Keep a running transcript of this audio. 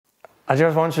I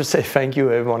just want to say thank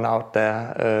you everyone out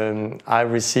there. I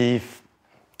receive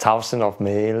thousands of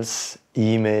mails,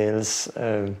 emails.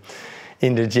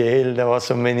 In the jail there were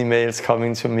so many mails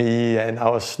coming to me, and I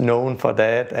was known for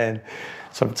that, and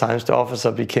sometimes the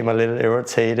officer became a little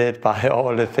irritated by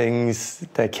all the things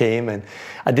that came, and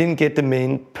I didn't get the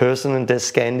main person and just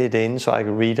scanned it in so I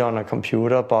could read it on a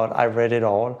computer, but I read it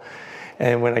all.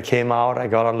 And when I came out, I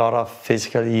got a lot of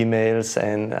physical emails,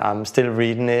 and I'm still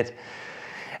reading it.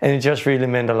 And it just really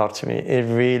meant a lot to me. It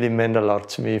really meant a lot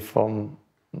to me from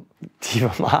deep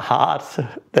of my heart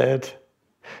that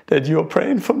you're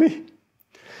praying for me.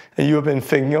 And you've been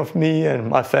thinking of me and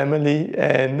my family,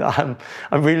 and I'm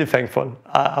really thankful.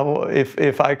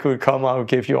 If I could come, I would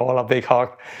give you all a big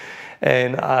hug.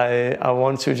 And I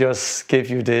want to just give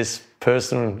you this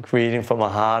personal greeting from my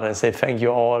heart and say thank you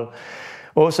all.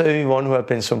 Also, everyone who have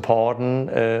been supporting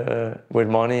with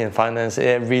money and finance.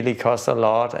 It really costs a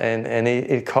lot, and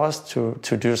it costs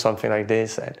to do something like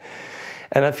this.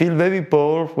 And I feel very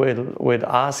bold with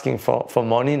asking for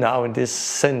money now in this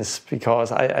sense,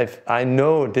 because I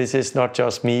know this is not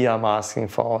just me I'm asking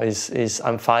for,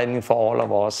 I'm fighting for all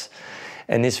of us.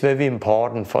 And it's very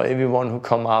important for everyone who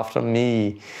come after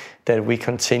me that we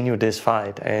continue this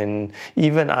fight. And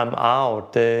even I'm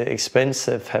out, the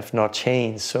expenses have not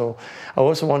changed. So I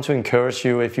also want to encourage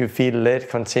you, if you feel led,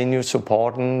 continue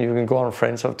supporting. You can go on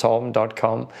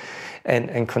friendsoftorben.com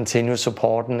and continue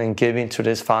supporting and giving to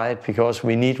this fight, because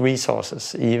we need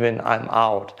resources, even I'm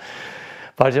out.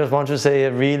 But I just want to say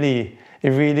it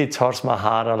really touched my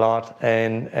heart a lot,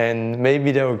 and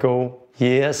maybe there will go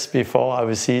years before I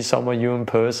will see some of you in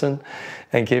person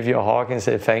and give you a hug and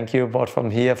say thank you. But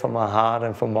from here, from my heart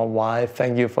and from my wife,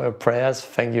 thank you for your prayers,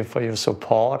 thank you for your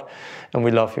support, and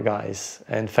we love you guys,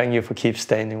 and thank you for keep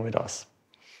standing with us.